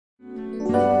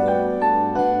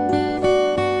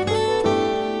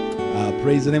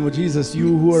Praise the name of Jesus.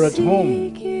 You who are at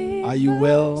home, are you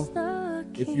well?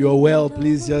 If you are well,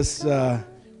 please just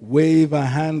wave a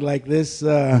hand like this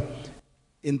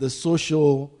in the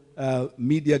social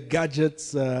media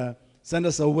gadgets. Send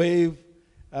us a wave.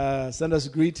 Send us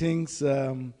greetings.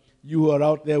 You who are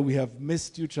out there, we have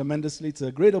missed you tremendously. It's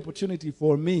a great opportunity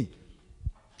for me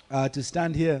to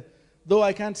stand here. Though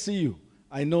I can't see you,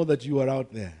 I know that you are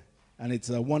out there. And it's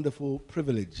a wonderful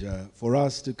privilege for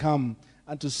us to come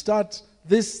and to start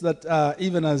this that,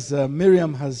 even as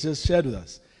Miriam has just shared with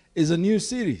us, is a new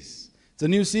series. It's a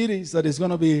new series that is going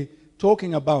to be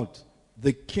talking about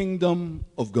the kingdom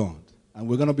of God. And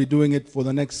we're going to be doing it for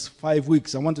the next 5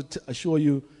 weeks. I want to assure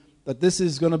you that this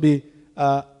is going to be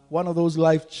one of those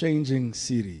life-changing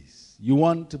series. You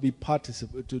want to be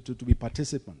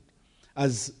participant,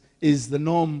 as is the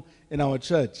norm in our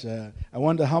church. I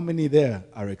wonder how many there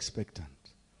are expectant.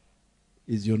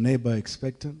 Is your neighbor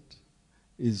expectant?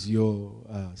 Is your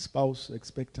spouse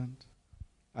expectant?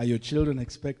 Are your children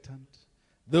expectant?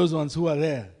 Those ones who are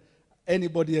there,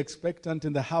 anybody expectant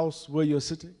in the house where you're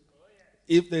sitting?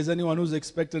 If there's anyone who's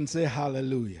expectant, say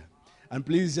hallelujah. And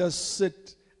please just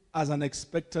sit as an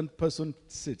expectant person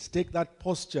sits. Take that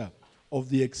posture of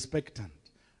the expectant,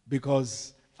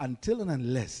 because until and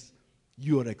unless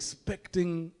you are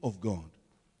expecting of God,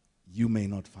 you may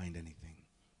not find anything.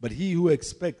 But he who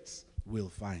expects will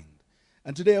find.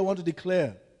 And today I want to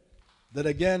declare that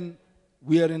again,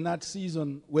 we are in that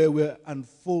season where we're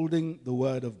unfolding the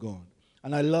Word of God.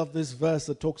 And I love this verse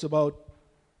that talks about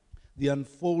the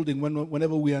unfolding.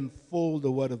 Whenever we unfold the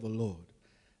Word of the Lord,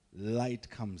 light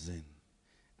comes in.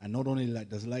 And not only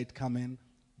does light come in,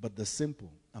 but the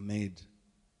simple are made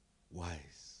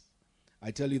wise.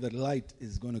 I tell you that light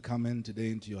is going to come in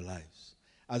today into your lives.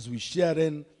 As we share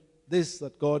in this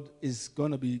that God is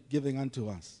going to be giving unto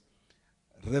us,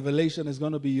 revelation is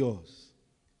going to be yours,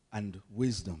 and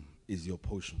wisdom is your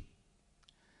portion.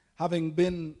 Having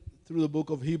been through the book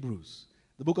of Hebrews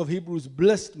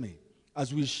blessed me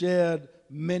as we shared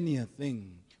many a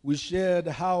thing. We shared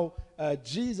how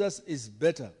Jesus is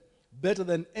better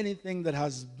than anything that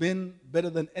has been,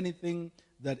 better than anything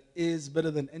that is,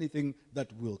 better than anything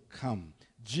that will come.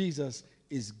 Jesus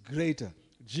is greater.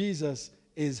 Jesus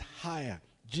is higher.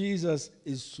 Jesus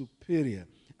is superior.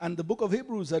 And the book of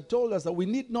Hebrews had told us that we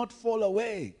need not fall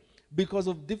away because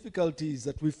of difficulties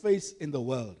that we face in the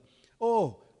world.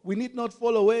 Oh, we need not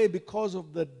fall away because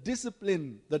of the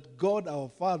discipline that God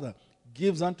our Father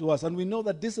gives unto us. And we know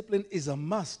that discipline is a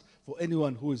must for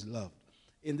anyone who is loved.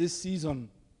 In this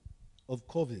season of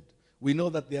COVID, we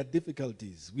know that there are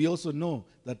difficulties. We also know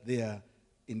that there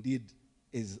indeed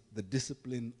is the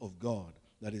discipline of God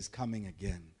that is coming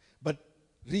again. But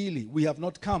really, we have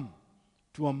not come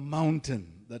to a mountain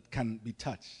that can be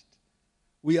touched.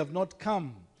 We have not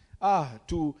come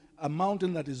to a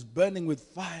mountain that is burning with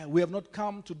fire. We have not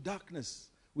come to darkness.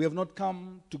 We have not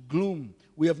come to gloom.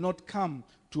 We have not come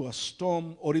to a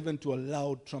storm or even to a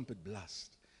loud trumpet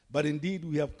blast. But indeed,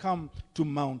 we have come to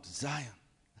Mount Zion.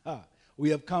 We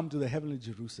have come to the heavenly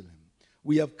Jerusalem.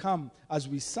 We have come, as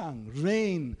we sang,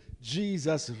 reign,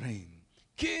 Jesus reign.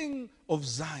 King of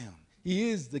Zion. He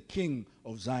is the King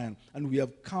of Zion. And we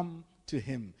have come to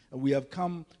him. And we have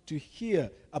come to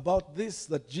hear about this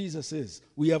that Jesus is.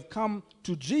 We have come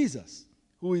to Jesus,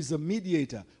 who is the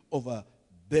mediator of a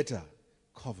better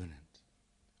covenant.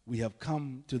 We have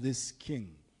come to this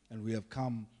King, and we have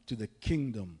come to the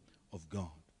kingdom of God.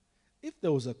 If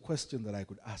there was a question that I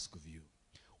could ask of you,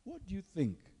 what do you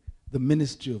think the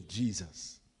ministry of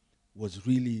Jesus was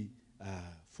really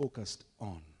focused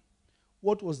on?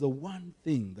 What was the one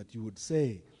thing that you would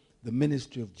say the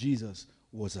ministry of Jesus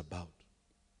was about?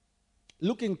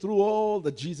 Looking through all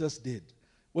that Jesus did,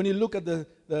 when you look at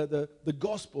the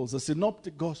Gospels, the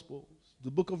Synoptic Gospels,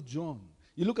 the book of John,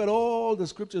 you look at all the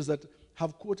scriptures that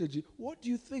have quoted you, what do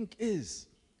you think is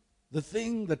the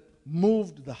thing that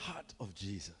moved the heart of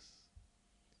Jesus?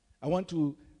 I want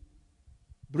to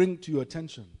bring to your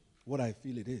attention what I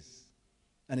feel it is.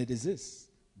 And it is this,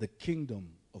 the kingdom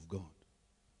of God.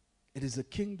 It is the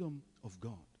kingdom of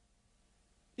God.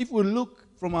 If we look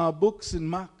from our books in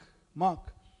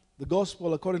Mark, the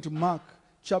gospel according to Mark,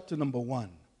 chapter number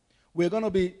 1, we're going to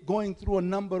be going through a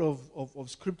number of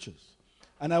scriptures.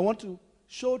 And I want to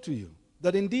show to you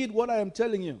that indeed what I am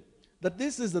telling you, that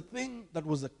this is the thing that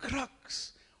was the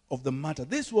crux of the matter.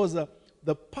 This was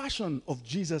the passion of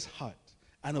Jesus' heart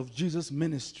and of Jesus'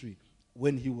 ministry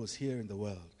when he was here in the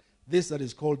world. This that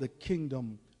is called the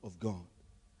kingdom of God.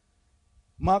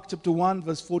 Mark chapter 1,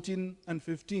 verse 14 and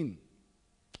 15.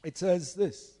 It says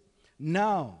this.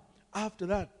 Now, after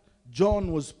that,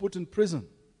 John was put in prison.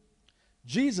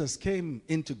 Jesus came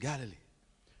into Galilee,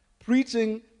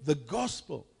 preaching the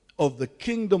gospel of the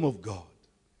kingdom of God.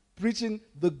 Preaching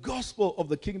the gospel of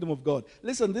the kingdom of God.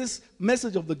 Listen, this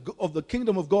message of the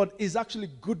kingdom of God is actually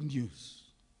good news.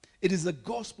 It is the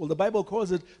gospel. The Bible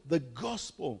calls it the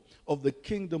gospel of the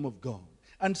kingdom of God.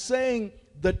 And saying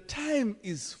the time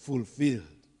is fulfilled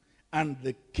and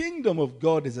the kingdom of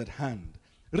God is at hand.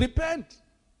 Repent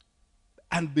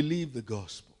and believe the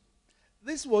gospel.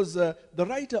 This was the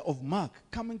writer of Mark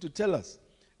coming to tell us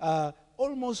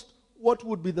almost what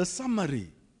would be the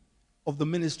summary of the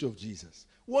ministry of Jesus.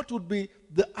 What would be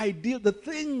the ideal, the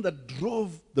thing that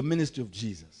drove the ministry of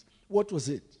Jesus? What was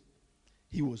it?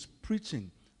 He was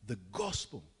preaching the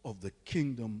gospel of the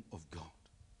kingdom of God.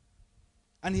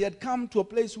 And he had come to a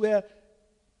place where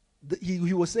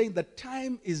he was saying that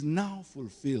time is now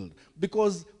fulfilled,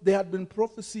 because there had been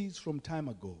prophecies from time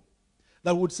ago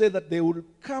that would say that there would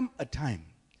come a time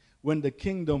when the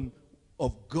kingdom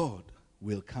of God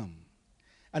will come.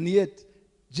 And yet,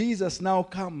 Jesus now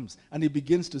comes and he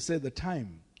begins to say the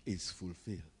time is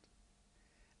fulfilled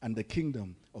and the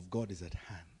kingdom of God is at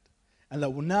hand. And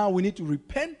that now we need to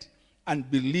repent and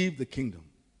believe the kingdom.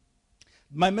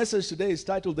 My message today is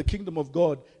titled The Kingdom of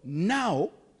God Now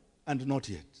and Not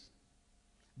Yet.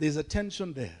 There's a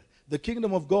tension there. The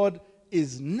kingdom of God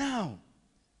is now,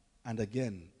 and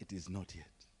again, it is not yet.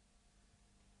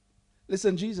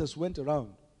 Listen, Jesus went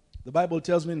around. The Bible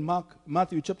tells me in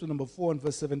Matthew chapter number 4 and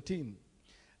verse 17.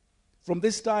 From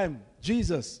this time,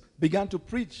 Jesus began to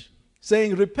preach,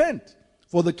 saying, repent,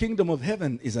 for the kingdom of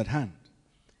heaven is at hand.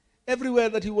 Everywhere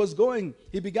that he was going,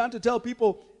 he began to tell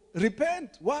people,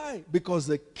 repent. Why? Because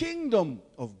the kingdom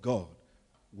of God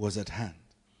was at hand.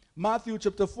 Matthew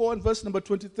chapter 4 and verse number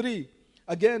 23.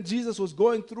 Again, Jesus was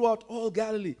going throughout all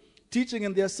Galilee, teaching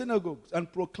in their synagogues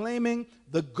and proclaiming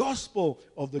the gospel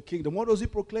of the kingdom. What was he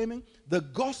proclaiming? The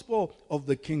gospel of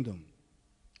the kingdom.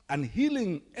 And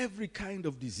healing every kind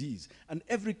of disease and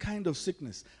every kind of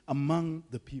sickness among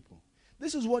the people.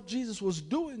 This is what Jesus was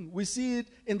doing. We see it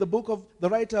in the book of the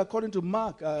writer according to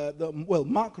Mark.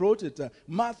 Mark wrote it.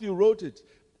 Matthew wrote it.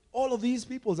 All of these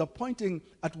people are pointing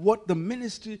at what the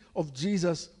ministry of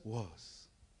Jesus was.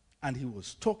 And he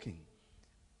was talking,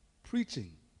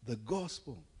 preaching the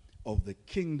gospel of the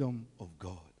kingdom of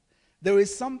God. There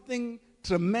is something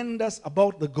tremendous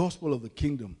about the gospel of the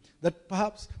kingdom that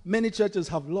perhaps many churches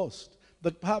have lost,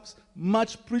 that perhaps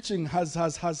much preaching has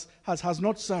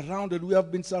not surrounded. We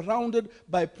have been surrounded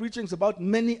by preachings about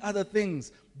many other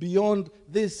things beyond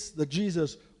this that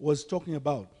Jesus was talking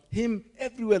about. Him,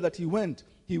 everywhere that he went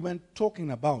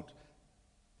talking about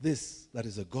this that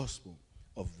is a gospel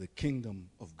of the kingdom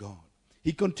of God.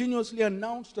 He continuously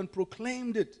announced and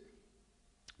proclaimed it,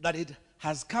 that it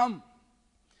has come.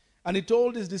 And he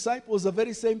told his disciples the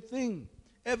very same thing.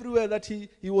 Everywhere that he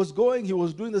was going, he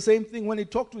was doing the same thing. When he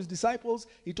talked to his disciples,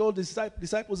 he told his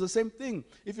disciples the same thing.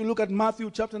 If you look at Matthew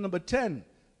chapter number 10,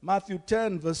 Matthew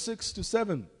 10 verse 6 to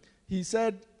 7, he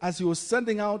said, as he was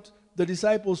sending out the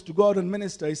disciples to go out and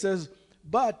minister, he says,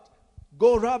 but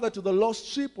go rather to the lost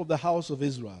sheep of the house of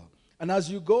Israel. And as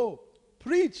you go,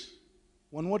 preach.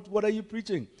 What are you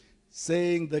preaching?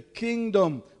 Saying the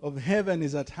kingdom of heaven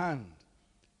is at hand.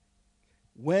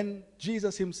 When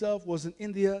Jesus himself was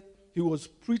in the earth, he was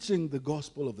preaching the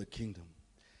gospel of the kingdom.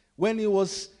 When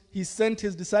he sent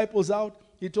his disciples out,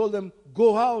 he told them,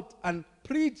 go out and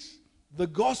preach the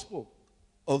gospel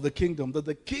of the kingdom, that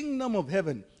the kingdom of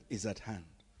heaven is at hand.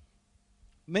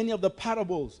 Many of the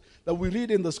parables that we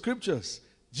read in the scriptures,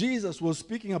 Jesus was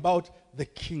speaking about the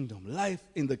kingdom, life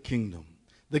in the kingdom.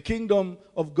 The kingdom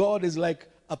of God is like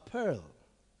a pearl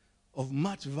of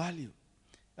much value.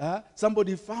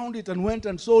 Somebody found it and went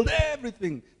and sold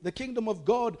everything. The kingdom of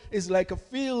God is like a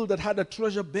field that had a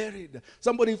treasure buried.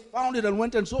 Somebody found it and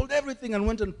went and sold everything and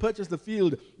went and purchased the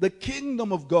field. The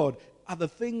kingdom of God are the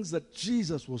things that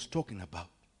Jesus was talking about.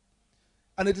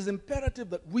 And it is imperative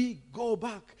that we go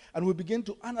back and we begin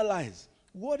to analyze,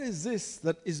 what is this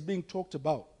that is being talked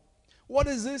about? What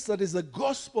is this that is the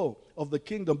gospel of the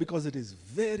kingdom? Because it is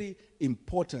very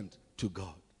important to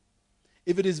God.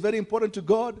 If it is very important to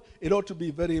God, it ought to be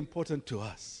very important to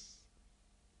us.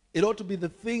 It ought to be the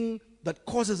thing that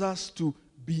causes us to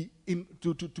be, we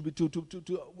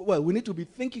need to be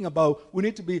thinking about, we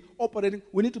need to be operating,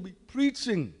 we need to be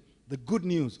preaching the good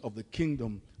news of the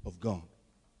kingdom of God.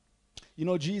 You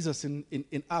know, Jesus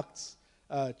in Acts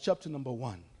chapter number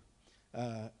 1,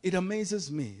 it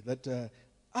amazes me that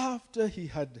after he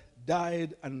had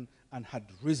died and had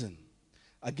risen,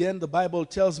 again the Bible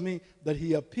tells me that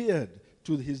he appeared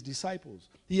to his disciples.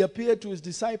 He appeared to his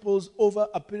disciples over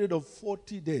a period of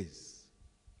 40 days.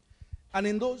 And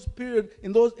in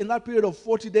that period of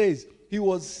 40 days, he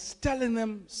was telling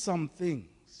them some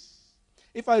things.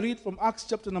 If I read from Acts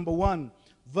chapter number 1,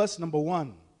 verse number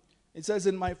 1, it says,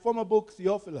 "In my former book,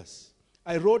 Theophilus,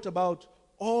 I wrote about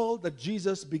all that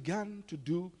Jesus began to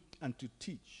do and to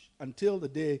teach until the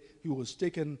day he was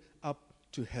taken up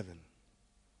to heaven."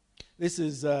 This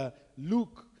is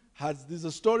Luke. These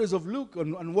are stories of Luke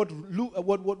and what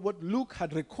Luke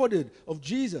had recorded of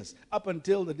Jesus up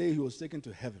until the day he was taken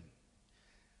to heaven.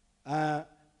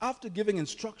 After giving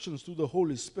instructions through the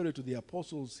Holy Spirit to the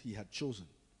apostles he had chosen.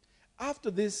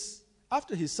 After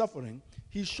his suffering,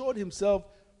 he showed himself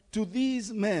to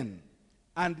these men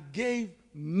and gave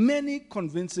many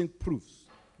convincing proofs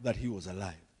that he was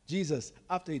alive. Jesus,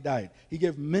 after he died, he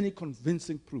gave many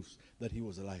convincing proofs that he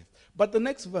was alive. But the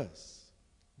next verse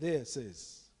there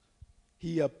says,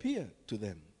 he appeared to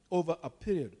them over a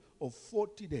period of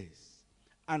 40 days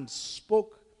and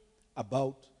spoke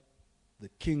about the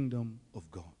kingdom of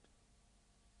God.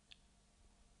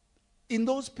 In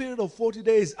those period of 40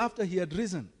 days after he had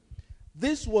risen,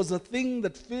 this was a thing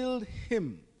that filled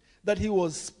him, that he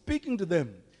was speaking to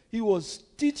them, he was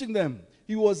teaching them,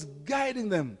 he was guiding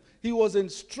them, he was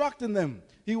instructing them,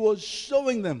 he was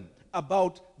showing them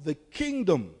about the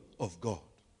kingdom of God.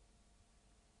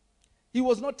 He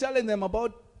was not telling them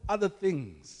about other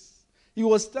things. He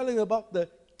was telling them about the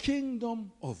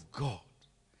kingdom of God.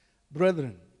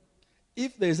 Brethren,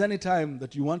 if there's any time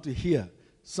that you want to hear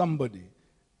somebody,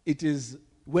 it is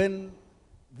when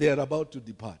they're about to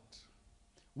depart,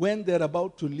 when they're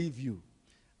about to leave you.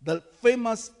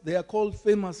 They are called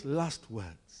famous last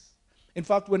words. In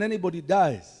fact, when anybody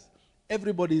dies,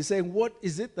 everybody is saying, what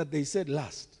is it that they said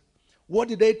last? What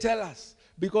did they tell us?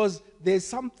 Because there's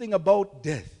something about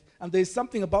death, and there's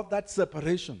something about that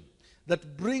separation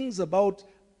that brings about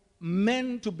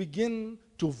men to begin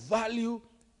to value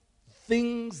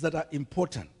things that are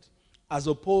important as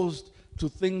opposed to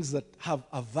things that have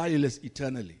a valueless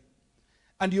eternally.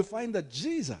 And you find that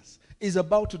Jesus is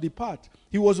about to depart.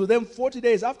 He was with them 40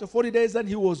 days. After 40 days, then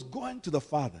he was going to the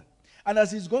Father. And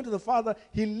as he's going to the Father,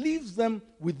 he leaves them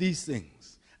with these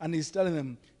things. And he's telling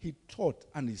them, he taught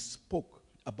and he spoke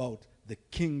about the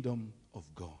kingdom of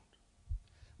God.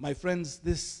 My friends,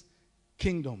 this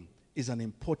kingdom is an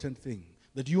important thing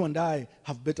that you and I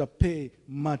have better pay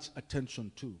much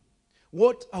attention to.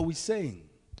 What are we saying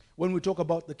when we talk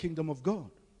about the kingdom of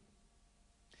God?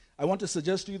 I want to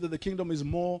suggest to you that the kingdom is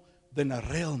more than a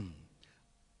realm.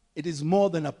 It is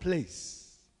more than a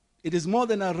place. It is more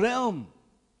than a realm.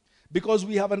 Because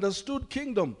we have understood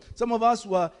kingdom. Some of us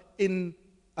were in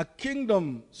a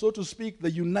kingdom, so to speak, the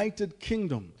United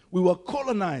Kingdom. We were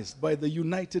colonized by the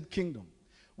United Kingdom.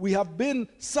 We have been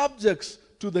subjects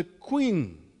to the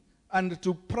Queen and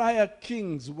to prior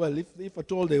kings. Well, if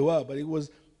at all they were, but it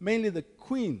was mainly the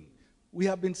Queen. We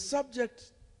have been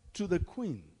subject to the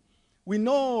Queen. We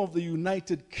know of the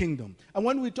United Kingdom. And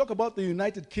when we talk about the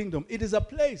United Kingdom, it is a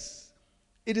place.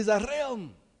 It is a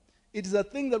realm. It is a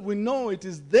thing that we know it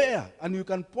is there. And you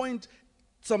can point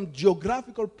some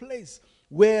geographical place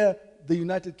where the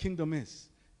United Kingdom is.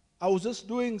 I was just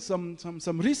doing some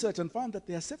research and found that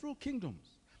there are several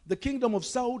kingdoms. The kingdom of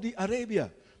Saudi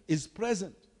Arabia is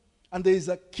present. And there is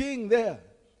a king there.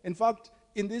 In fact,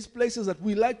 in these places that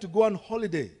we like to go on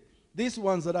holiday, these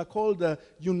ones that are called the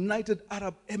United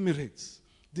Arab Emirates.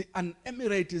 An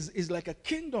emirate is like a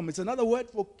kingdom. It's another word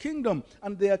for kingdom.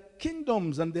 And there are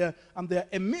kingdoms and there are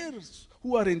emirs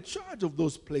who are in charge of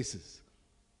those places.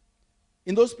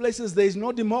 In those places, there is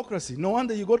no democracy. No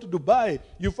wonder you go to Dubai,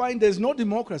 you find there's no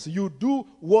democracy. You do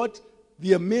what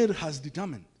the emir has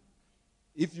determined.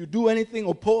 If you do anything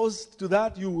opposed to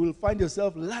that, you will find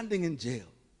yourself landing in jail.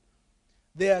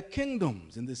 There are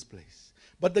kingdoms in this place.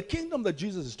 But the kingdom that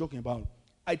Jesus is talking about,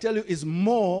 I tell you, is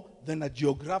more than a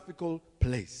geographical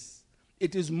place.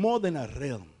 It is more than a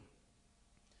realm.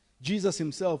 Jesus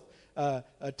himself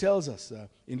tells us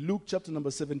in Luke chapter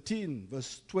number 17,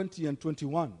 verse 20 and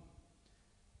 21.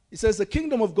 He says, the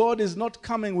kingdom of God is not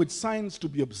coming with signs to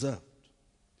be observed.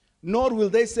 Nor will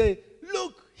they say,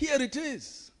 look, here it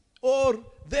is, or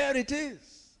there it is.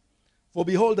 For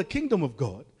behold, the kingdom of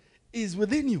God is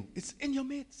within you. It's in your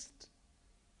midst.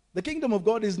 The kingdom of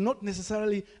God is not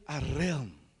necessarily a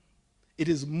realm. It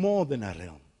is more than a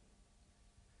realm.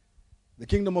 The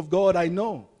kingdom of God, I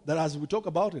know that as we talk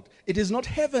about it, it is not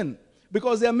heaven.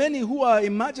 Because there are many who are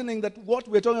imagining that what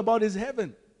we're talking about is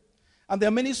heaven. And there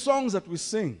are many songs that we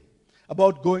sing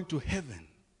about going to heaven.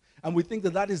 And we think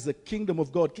that that is the kingdom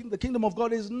of God. The kingdom of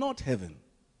God is not heaven.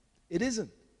 It isn't.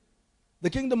 The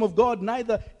kingdom of God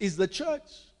neither is the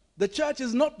church. The church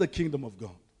is not the kingdom of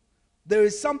God. There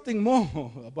is something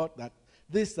more about that.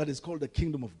 This that is called the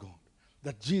kingdom of God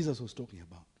that Jesus was talking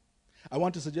about. I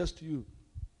want to suggest to you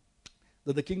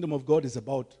that the kingdom of God is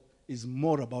is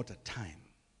more about a time.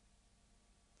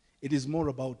 It is more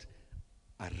about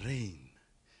a reign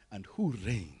and who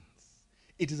reigns.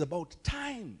 It is about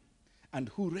time and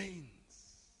who reigns.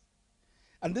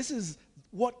 And this is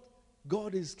what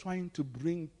God is trying to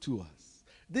bring to us.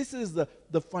 This is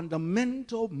the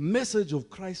fundamental message of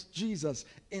Christ Jesus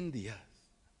in the earth.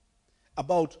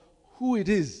 About who it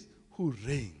is who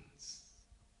reigns.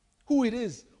 Who it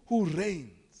is who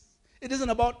reigns. It isn't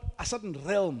about a certain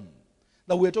realm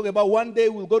that we're talking about. One day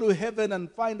we'll go to heaven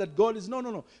and find that God is.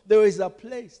 No. There is a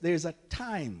place. There is a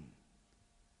time.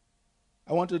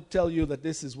 I want to tell you that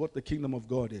this is what the kingdom of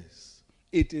God is.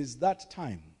 It is that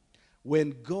time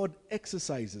when God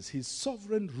exercises his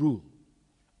sovereign rule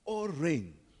or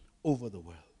reign over the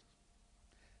world.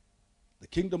 The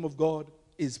kingdom of God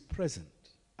is present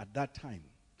at that time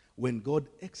when God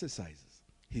exercises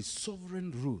his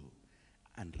sovereign rule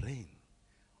and reign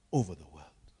over the world.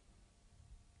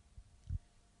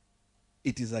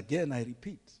 It is again, I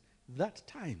repeat, that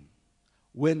time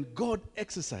when God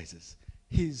exercises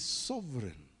his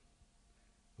sovereign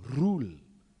rule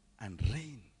and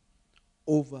reign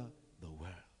over the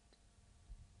world.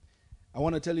 I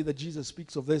want to tell you that Jesus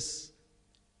speaks of this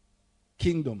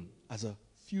kingdom as a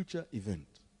future event.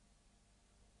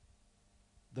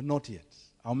 The not yet.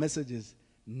 Our message is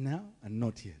now and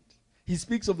not yet. He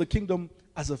speaks of the kingdom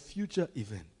as a future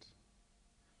event.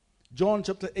 John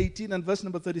chapter 18 and verse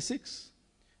number 36.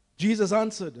 Jesus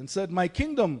answered and said, my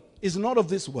kingdom is not of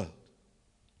this world.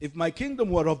 If my kingdom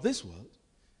were of this world,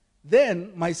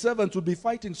 then my servants would be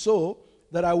fighting so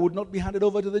that I would not be handed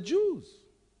over to the Jews.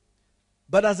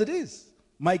 But as it is,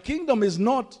 my kingdom is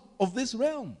not of this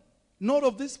realm, not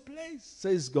of this place,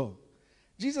 says God.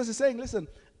 Jesus is saying, listen,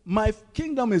 my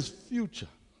kingdom is future.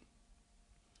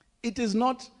 It is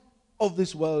not of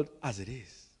this world as it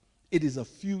is. It is a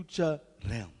future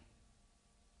realm.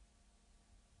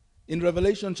 In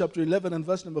Revelation chapter 11 and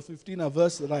verse number 15, a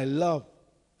verse that I love,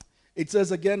 it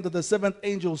says again that the seventh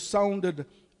angel sounded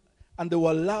and there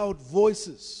were loud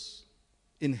voices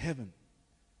in heaven.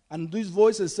 And these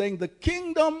voices saying, the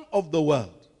kingdom of the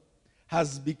world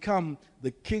has become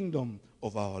the kingdom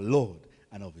of our Lord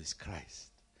and of his Christ.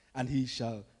 And he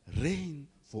shall reign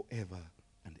forever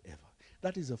and ever.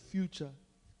 That is a future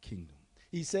kingdom.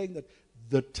 He's saying that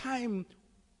the time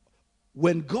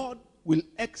when God will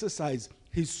exercise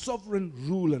his sovereign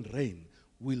rule and reign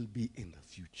will be in the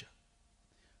future.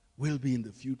 Will be in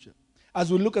the future.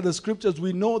 As we look at the scriptures,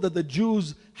 we know that the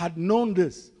Jews had known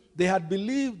this. They had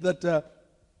believed that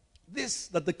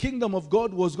that the kingdom of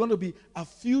God was going to be a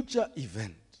future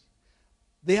event.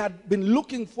 They had been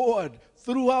looking forward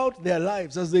throughout their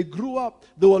lives. As they grew up,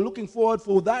 they were looking forward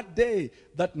for that day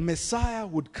that Messiah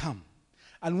would come.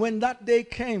 And when that day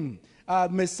came,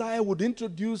 Messiah would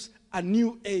introduce a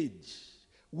new age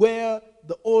where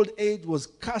the old age was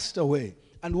cast away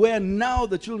and where now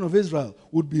the children of Israel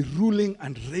would be ruling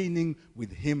and reigning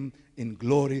with him in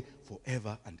glory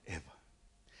forever and ever.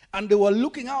 And they were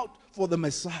looking out for the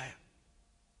Messiah.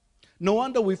 No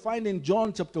wonder we find in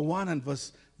John chapter 1 and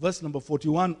verse number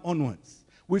 41 onwards,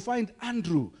 we find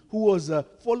Andrew, who was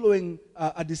following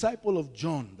a disciple of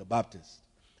John the Baptist.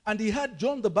 And he heard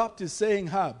John the Baptist saying,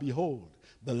 behold,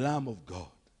 the Lamb of God.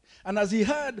 And as he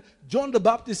heard John the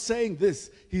Baptist saying this,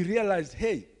 he realized,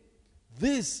 hey,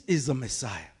 this is the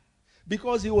Messiah.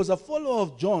 Because he was a follower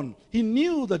of John, he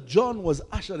knew that John was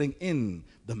ushering in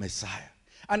the Messiah.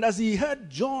 And as he heard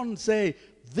John say,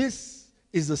 this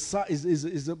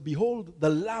is behold, the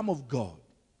Lamb of God.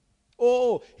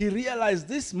 Oh, he realized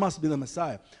this must be the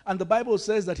Messiah. And the Bible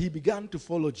says that he began to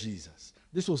follow Jesus.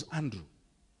 This was Andrew.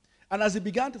 And as he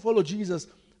began to follow Jesus,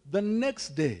 the next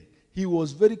day, he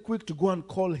was very quick to go and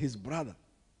call his brother,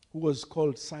 who was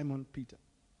called Simon Peter.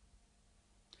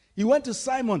 He went to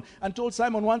Simon and told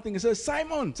Simon one thing. He said,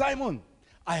 Simon,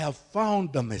 I have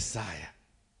found the Messiah.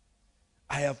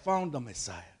 I have found the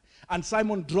Messiah. And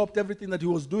Simon dropped everything that he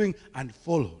was doing and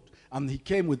followed. And he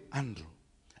came with Andrew.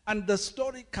 And the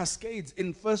story cascades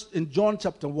in John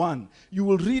chapter 1. You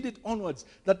will read it onwards,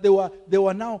 that there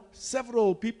were now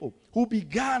several people who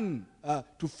began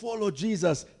to follow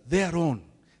Jesus their own.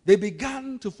 They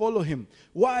began to follow him.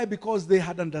 Why? Because they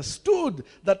had understood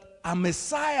that a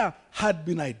Messiah had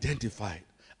been identified.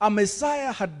 A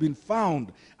Messiah had been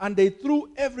found. And they threw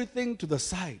everything to the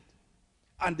side.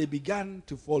 And they began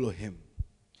to follow him.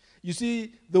 You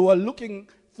see, they were looking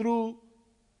through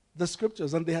the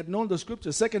scriptures, and they had known the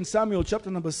scriptures. 2 Samuel chapter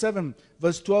number 7,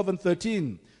 verse 12 and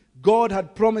 13. God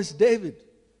had promised David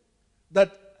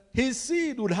that his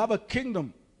seed would have a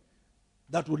kingdom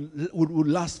that would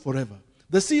last forever.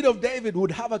 The seed of David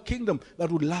would have a kingdom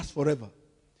that would last forever.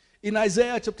 In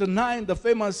Isaiah chapter 9, the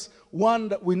famous one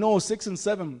that we know, 6 and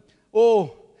 7,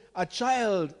 oh, a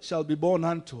child shall be born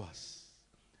unto us,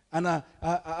 and a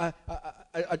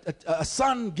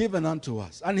son given unto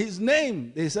us. And his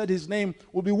name, they said his name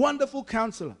will be Wonderful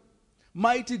Counselor,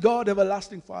 Mighty God,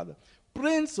 Everlasting Father,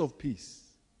 Prince of Peace.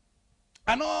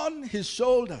 And on his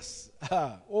shoulders,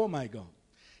 oh my God,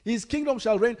 his kingdom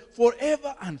shall reign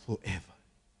forever and forever.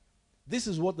 This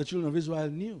is what the children of Israel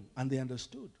knew and they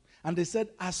understood. And they said,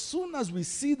 as soon as we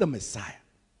see the Messiah,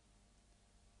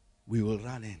 we will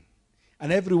run in.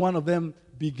 And every one of them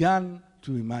began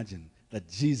to imagine that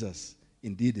Jesus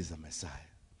indeed is the Messiah.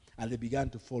 And they began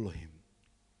to follow him.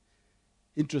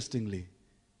 Interestingly,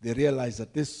 they realized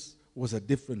that this was a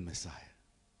different Messiah.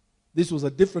 This was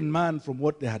a different man from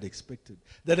what they had expected.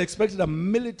 They had expected a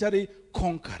military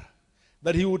conqueror,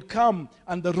 that he would come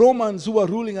and the Romans who were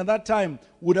ruling at that time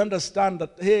would understand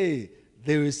that, hey,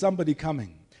 there is somebody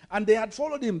coming. And they had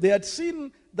followed him. They had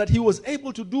seen that he was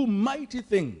able to do mighty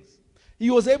things. He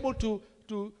was able to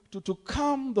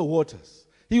calm the waters.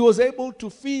 He was able to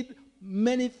feed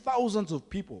many thousands of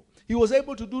people. He was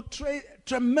able to do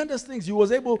tremendous things. He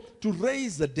was able to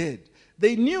raise the dead.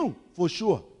 They knew for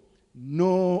sure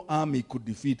no army could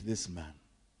defeat this man.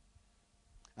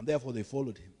 And therefore they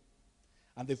followed him.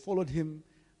 And they followed him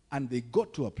and they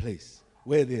got to a place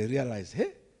where they realized,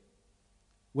 hey,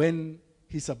 when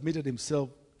he submitted himself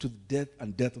to death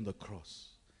and death on the cross,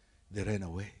 they ran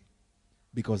away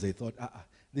because they thought,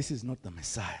 this is not the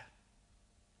Messiah.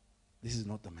 This is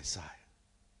not the Messiah.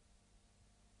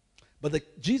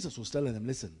 But Jesus was telling them,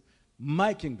 listen,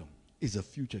 my kingdom is a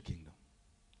future kingdom.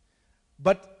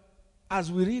 But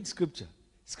as we read Scripture,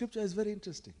 Scripture is very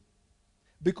interesting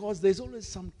because there's always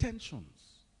some tensions.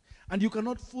 And you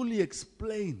cannot fully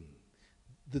explain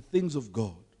the things of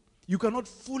God. You cannot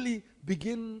fully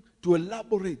begin to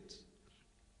elaborate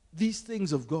these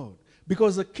things of God.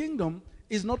 Because the kingdom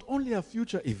is not only a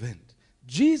future event.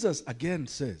 Jesus again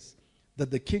says that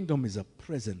the kingdom is a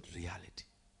present reality.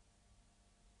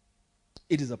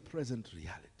 It is a present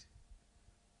reality.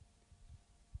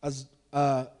 As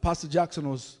Pastor Jackson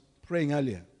was praying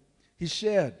earlier, he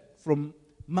shared from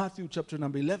Matthew chapter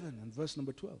number 11 and verse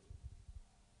number 12.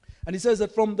 And he says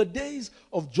that from the days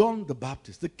of John the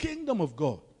Baptist, the kingdom of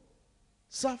God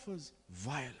suffers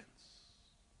violence.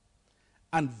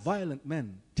 And violent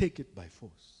men take it by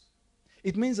force.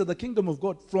 It means that the kingdom of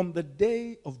God, from the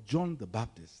day of John the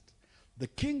Baptist, the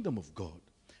kingdom of God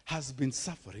has been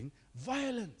suffering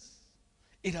violence.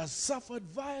 It has suffered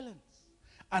violence.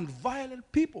 And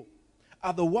violent people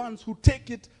are the ones who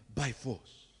take it by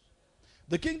force.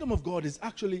 The kingdom of God is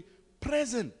actually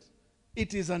present.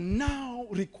 It is a now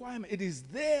requirement. It is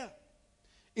there.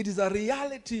 It is a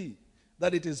reality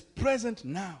that it is present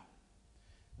now.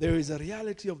 There is a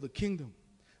reality of the kingdom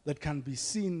that can be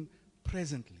seen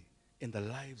presently in the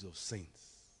lives of saints.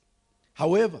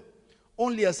 However,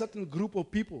 only a certain group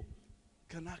of people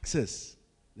can access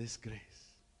this grace.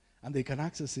 And they can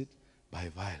access it by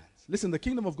violence. Listen, the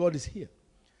kingdom of God is here,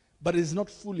 but it is not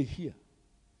fully here.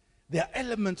 There are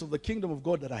elements of the kingdom of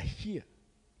God that are here.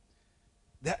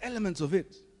 There are elements of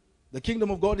it. The kingdom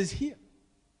of God is here.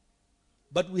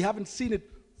 But we haven't seen it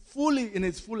fully in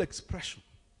its full expression.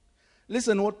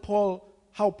 Listen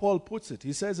how Paul puts it.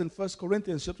 He says in 1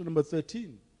 Corinthians chapter number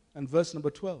 13 and verse number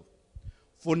 12.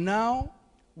 For now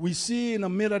we see in a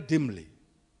mirror dimly,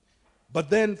 but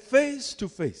then face to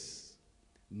face.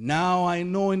 Now I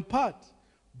know in part,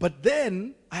 but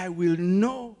then I will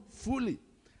know fully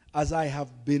as I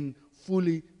have been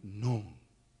fully known.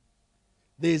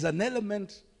 There is an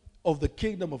element of the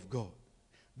kingdom of God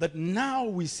that now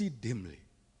we see dimly.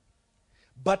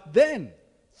 But then,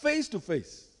 face to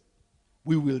face,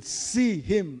 we will see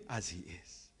him as he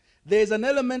is. There is an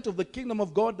element of the kingdom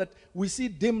of God that we see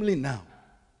dimly now.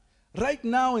 Right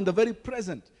now, in the very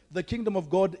present, the kingdom of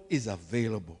God is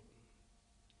available.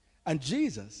 And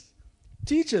Jesus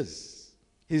teaches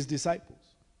his disciples.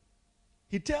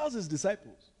 He tells his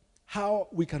disciples how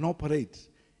we can operate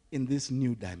in this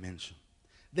new dimension.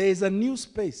 There is a new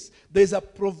space. There is a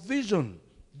provision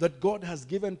that God has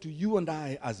given to you and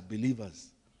I as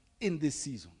believers in this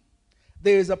season.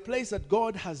 There is a place that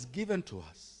God has given to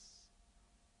us.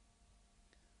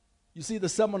 You see the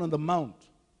Sermon on the Mount.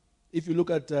 If you look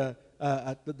at the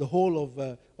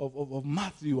whole of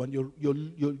Matthew, and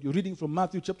you're reading from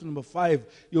Matthew chapter number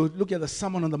 5, you're looking at the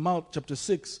Sermon on the Mount chapter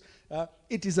 6.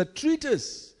 It is a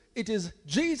treatise. It is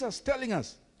Jesus telling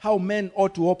us how men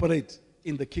ought to operate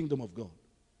in the kingdom of God.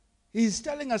 He's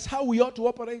telling us how we ought to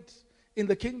operate in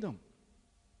the kingdom.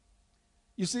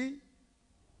 You see,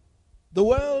 the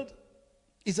world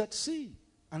is at sea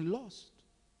and lost.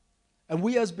 And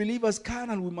we as believers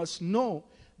can and we must know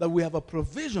that we have a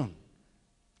provision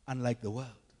unlike the world.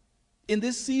 In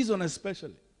this season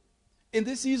especially, in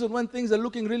this season when things are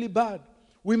looking really bad,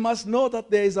 we must know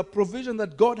that there is a provision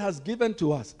that God has given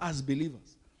to us as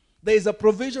believers. There is a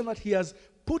provision that He has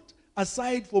put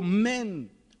aside for men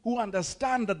who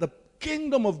understand that the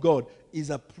kingdom of God is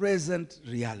a present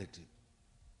reality.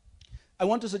 I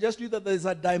want to suggest to you that there is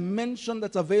a dimension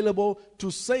that's available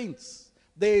to saints.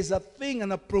 There is a thing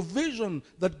and a provision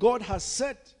that God has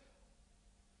set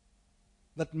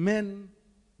that men,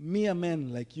 mere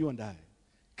men like you and I,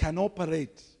 can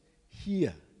operate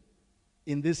here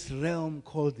in this realm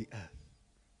called the earth.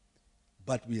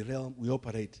 But we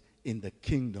operate in the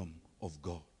kingdom of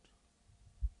God.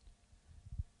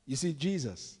 You see,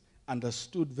 Jesus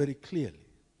understood very clearly.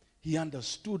 He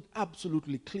understood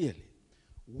absolutely clearly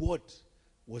what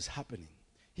was happening.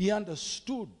 He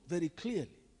understood very clearly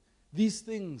these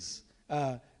things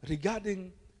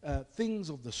regarding things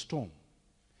of the storm.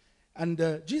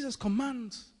 And Jesus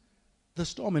commands the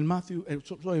storm in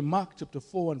Mark chapter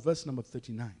 4 and verse number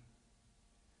 39.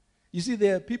 You see,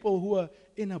 there are people who are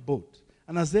in a boat.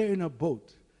 And as they're in a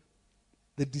boat,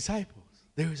 the disciples,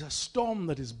 there is a storm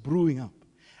that is brewing up.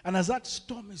 And as that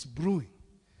storm is brewing,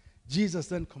 Jesus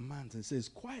then commands and says,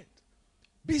 quiet,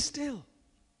 be still.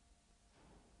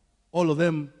 All of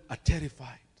them are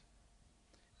terrified.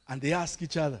 And they ask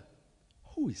each other,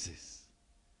 who is this?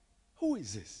 Who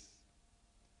is this?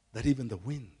 That even the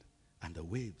wind and the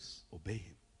waves obey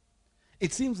him.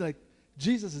 It seems like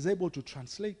Jesus is able to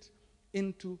translate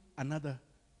into another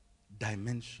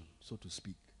dimension, so to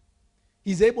speak.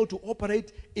 He's able to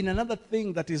operate in another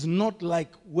thing that is not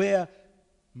like where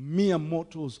mere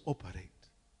mortals operate.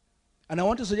 And I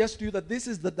want to suggest to you that this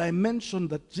is the dimension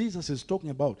that Jesus is talking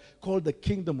about, called the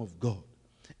kingdom of God.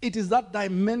 It is that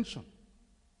dimension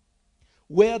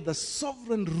where the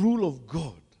sovereign rule of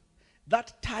God,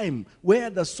 that time where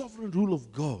the sovereign rule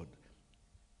of God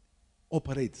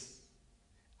operates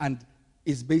and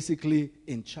is basically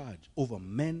in charge over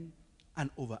men and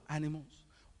over animals,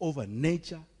 over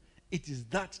nature. It is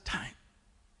that time.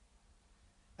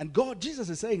 And Jesus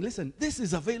is saying, listen, this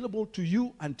is available to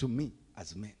you and to me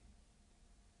as men.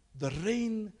 The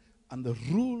reign and the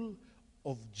rule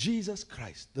of Jesus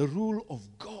Christ, the rule of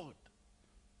God,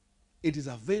 it is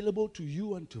available to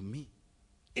you and to me.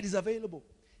 It is available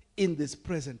in this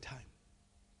present time.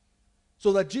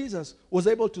 So that Jesus was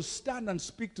able to stand and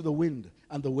speak to the wind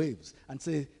and the waves and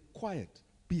say, quiet,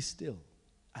 be still.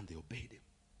 And they obeyed him.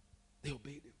 They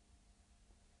obeyed him.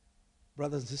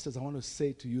 Brothers and sisters, I want to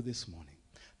say to you this morning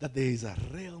that there is a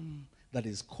realm that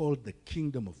is called the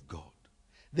kingdom of God.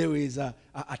 There is a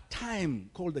time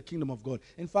called the kingdom of God.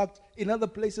 In fact, in other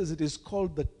places it is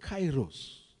called the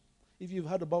Kairos. If you've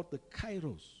heard about the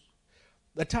Kairos,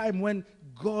 the time when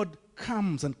God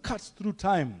comes and cuts through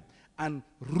time and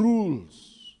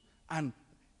rules, and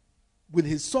with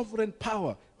his sovereign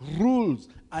power rules,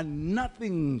 and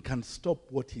nothing can stop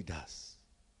what he does.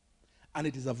 And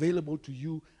it is available to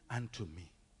you and to me.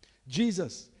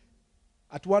 Jesus,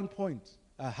 at one point,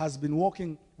 has been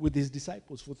walking with his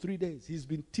disciples for 3 days. He's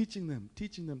been teaching them.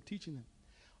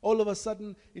 All of a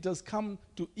sudden, it has come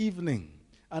to evening,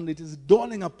 and it is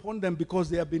dawning upon them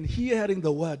because they have been hearing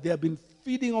the word. They have been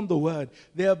feeding on the word.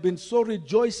 They have been so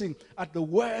rejoicing at the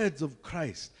words of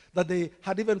Christ that they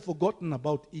had even forgotten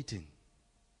about eating.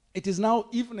 It is now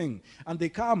evening, and they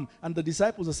come, and the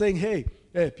disciples are saying, hey,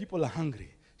 people are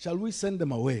hungry. Shall we send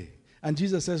them away? And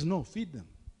Jesus says, no, feed them.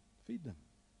 Feed them.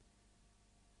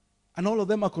 And all of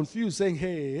them are confused, saying,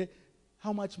 hey,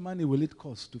 how much money will it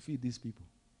cost to feed these people?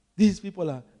 These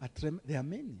people they are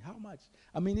many. How much?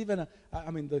 I mean, even,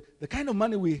 the kind of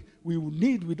money we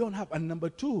need, we don't have. And number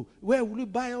two, where will we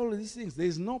buy all of these things? There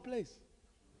is no place.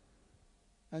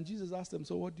 And Jesus asked them,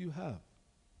 so what do you have?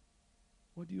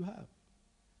 What do you have?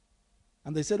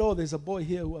 And they said, oh, there's a boy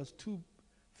here who has 2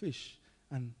 fish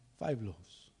and 5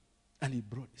 loaves. And he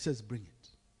says, bring it.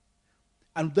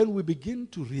 And then we begin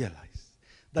to realize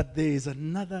that there is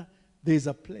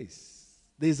a place,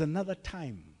 there is another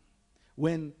time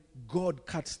when God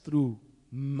cuts through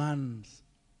man's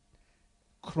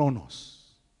chronos.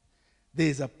 There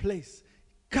is a place,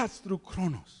 cuts through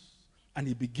chronos, and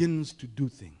he begins to do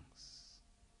things.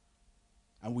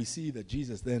 And we see that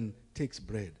Jesus then takes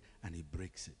bread and he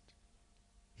breaks it.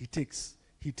 He takes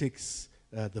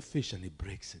the fish and he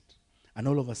breaks it. And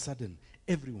all of a sudden,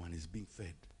 everyone is being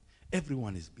fed.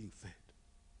 Everyone is being fed.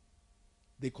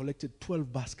 They collected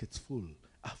 12 baskets full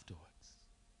afterwards.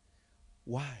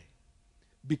 Why?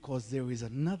 Because there is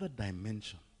another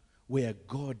dimension where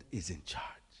God is in charge.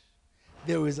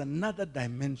 There is another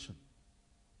dimension.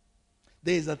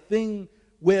 There is a thing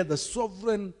where the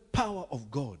sovereign power of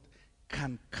God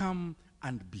can come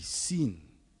and be seen,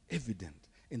 evident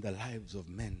in the lives of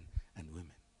men and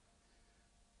women.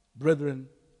 Brethren,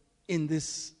 in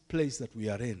this place that we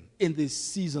are in this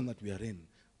season that we are in,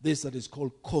 this that is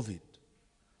called COVID,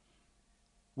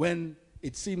 when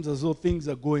it seems as though things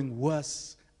are going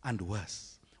worse and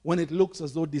worse, when it looks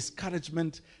as though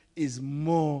discouragement is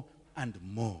more and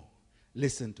more,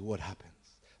 listen to what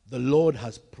happens. The Lord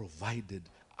has provided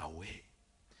a way.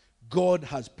 God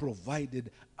has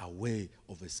provided a way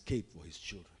of escape for his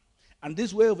children. And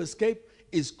this way of escape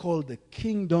is called the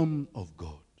kingdom of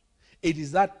God. It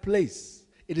is that place,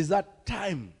 it is that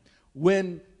time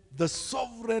when the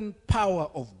sovereign power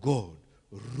of God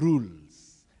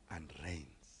rules and reigns.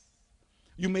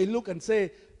 You may look and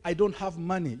say, I don't have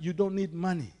money. You don't need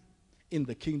money in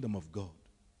the kingdom of God.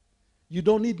 You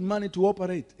don't need money to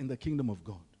operate in the kingdom of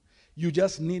God. You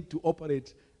just need to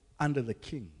operate under the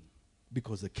king,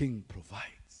 because the king provides.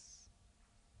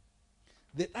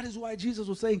 That is why Jesus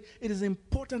was saying it is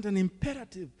important and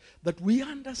imperative that we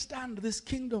understand this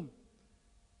kingdom.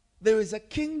 There is a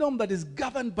kingdom that is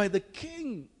governed by the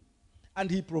king,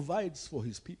 and he provides for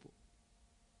his people.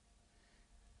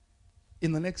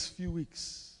 In the next few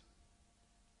weeks,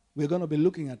 we're going to be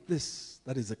looking at this,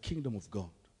 that is the kingdom of God.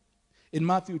 In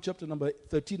Matthew chapter number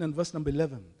 13 and verse number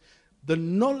 11, the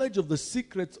knowledge of the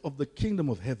secrets of the kingdom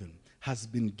of heaven has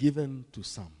been given to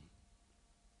some.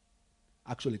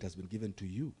 Actually, it has been given to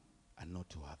you and not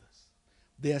to others.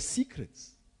 There are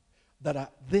secrets that are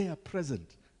there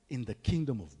present in the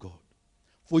kingdom of God.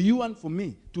 For you and for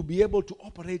me to be able to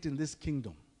operate in this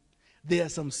kingdom, there are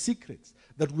some secrets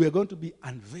that we are going to be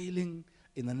unveiling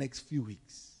in the next few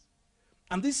weeks.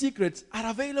 And these secrets are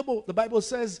available. The Bible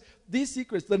says these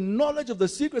secrets, the knowledge of the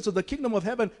secrets of the kingdom of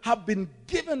heaven, have been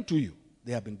given to you.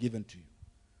 They have been given to you.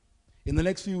 In the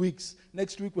next few weeks,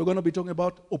 next week we're going to be talking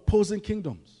about opposing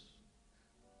kingdoms.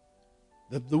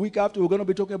 The week after we're going to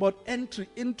be talking about entry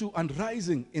into and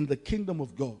rising in the kingdom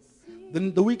of God.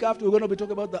 Then the week after we're going to be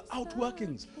talking about the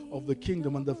outworkings of the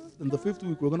kingdom. And in the fifth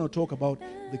week we're going to talk about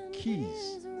the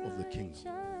keys of the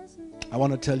kingdom. I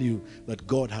want to tell you that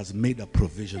God has made a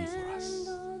provision for us.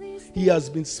 He has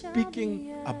been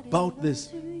speaking about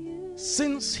this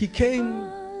since he came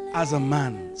as a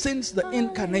man, since the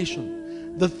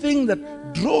incarnation. The thing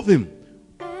that drove him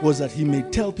was that he may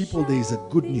tell people there is a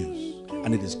good news,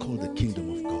 and it is called the kingdom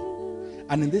of God.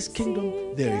 And in this kingdom,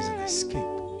 there is an escape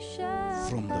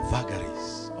from the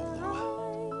vagaries of the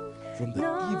world, from the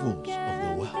evils of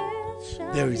the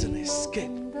world. There is an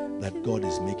escape that God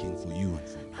is making for you and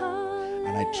for me.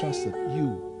 And I trust that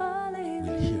you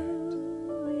will hear it.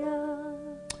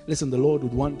 Listen, the Lord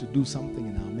would want to do something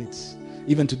in our midst.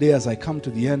 Even today, as I come to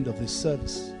the end of this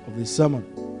service, of this sermon,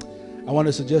 I want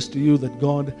to suggest to you that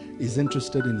God is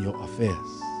interested in your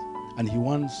affairs. And he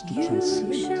wants to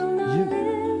translate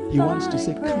you. He wants to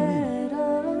say, come in.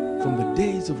 From the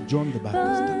days of John the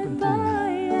Baptist up until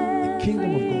now, the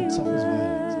kingdom of God suffers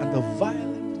violence, and the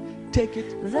violent take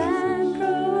it by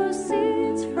force.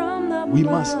 We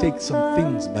must take some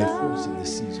things by force in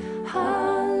this season.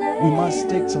 We must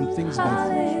take some things by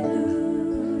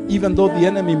force. Even though the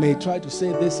enemy may try to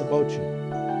say this about you,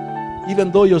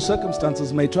 even though your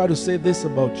circumstances may try to say this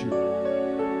about you,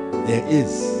 there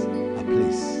is a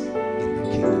place in the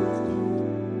kingdom of God.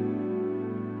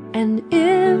 And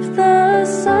if the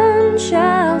sun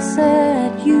shall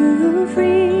set you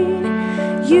free,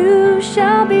 you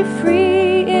shall be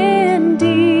free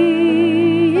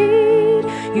indeed.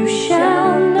 You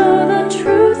shall know the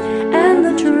truth, and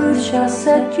the truth shall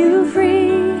set you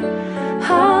free.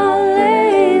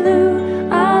 Hallelujah,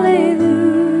 hallelujah.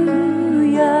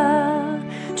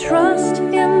 Trust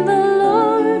in the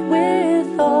Lord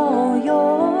with all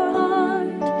your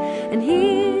heart, and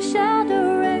he shall do